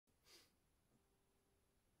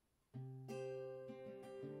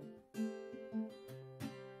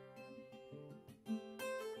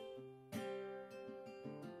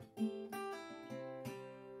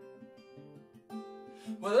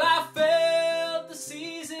Well, I felt the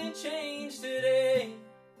season change today,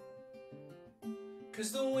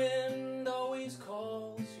 'cause the wind always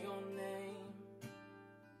calls your name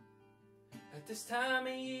at this time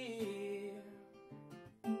of year.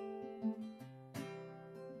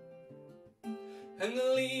 And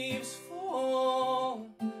the leaves fall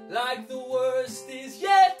like the worst is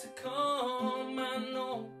yet to come. I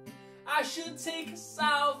know I should take a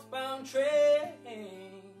southbound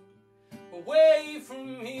train away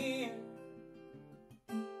from here,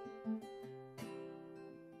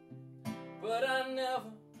 but I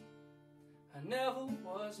never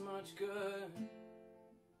was much good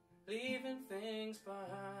leaving things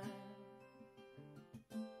behind.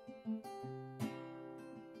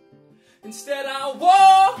 Instead I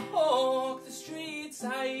walk the streets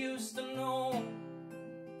I used to know,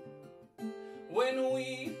 when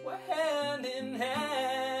we were hand in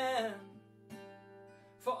hand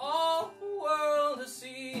for all the world to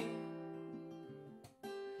see.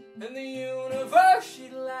 And the universe,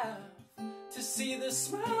 she'd laugh to see the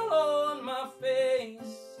smile on my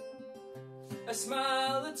face, a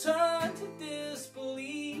smile that turned to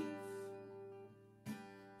disbelief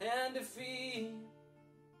and defeat.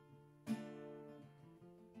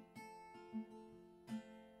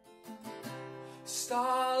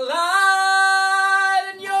 Starlight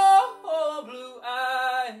in your blue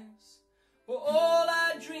eyes were all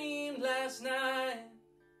I dreamed last night.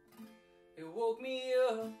 It woke me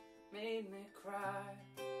up, made me cry,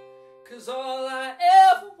 'cause all I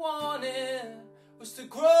ever wanted was to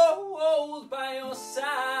grow old by your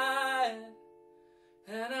side.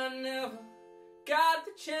 And I never got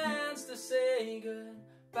the chance to say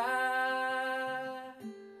goodbye.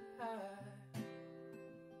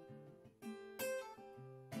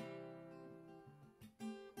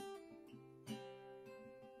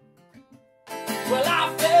 Well, I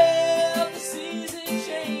felt the season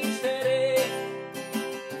change today,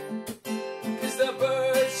 'cause the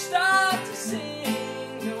birds start to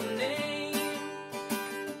sing your name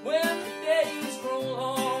when the days grow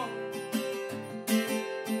long.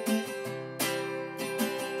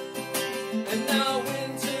 And now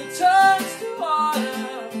winter turns to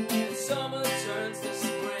autumn and summer turns to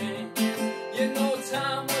spring. You know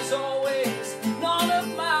time was always none of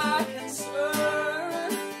my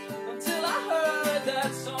concern until I heard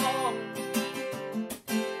that song.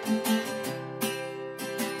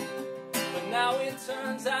 But now it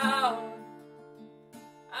turns out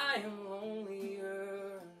I am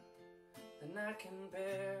lonelier than I can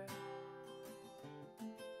bear.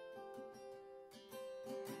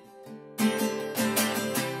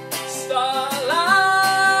 Starlight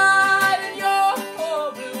in your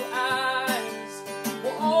blue eyes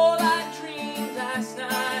were all I dreamed last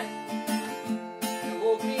night. It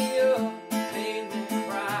woke me up, made me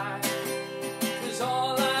cry, 'cause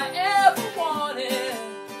all I ever wanted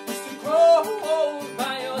was to grow old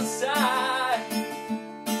by your side.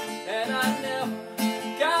 And I never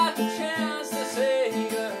got the chance to say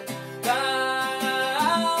goodbye.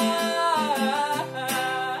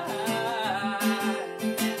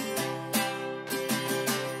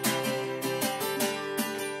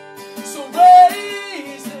 So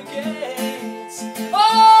raise the gates,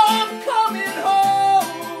 oh, I'm coming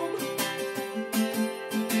home.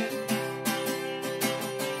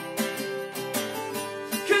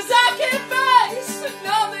 'Cause I can't face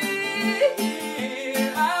another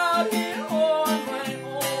year out here on my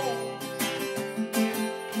own.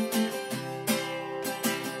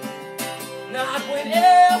 Not when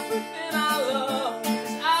everything I love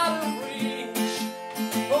is out of reach.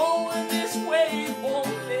 Oh, when this wave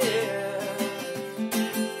won't live.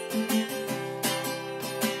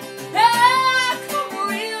 I come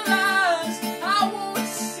realize I won't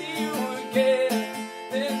see you again.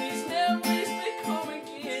 Then these memories become a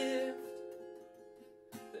gift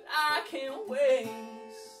that I can't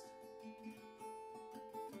waste.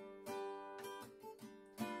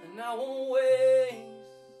 And I won't waste.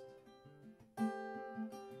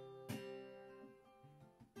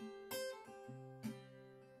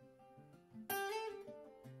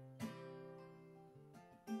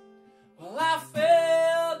 Well, I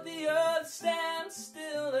felt the earth stand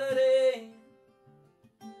still today,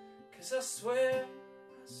 'cause I swear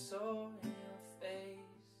I saw in your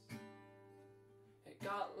face it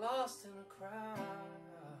got lost in a crowd.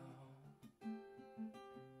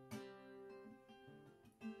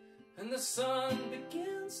 And the sun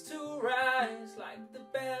begins to rise like the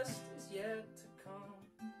best is yet to come.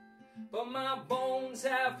 But my bones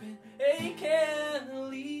have been aching to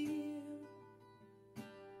leave,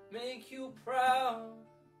 make you proud.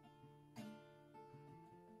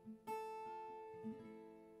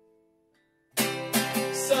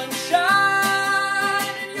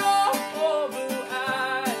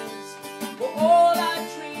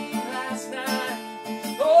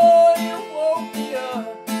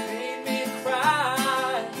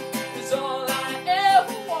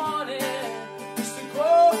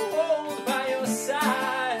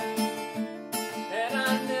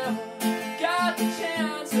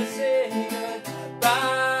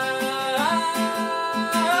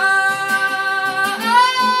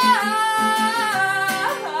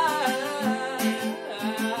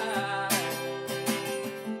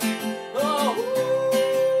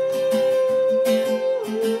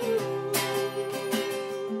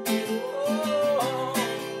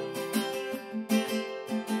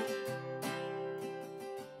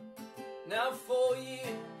 Now 4 years,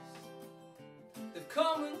 they've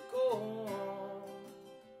come and gone,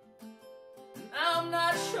 and I'm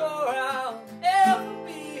not sure I'll ever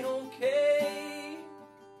be okay.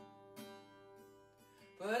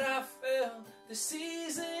 But I felt the sea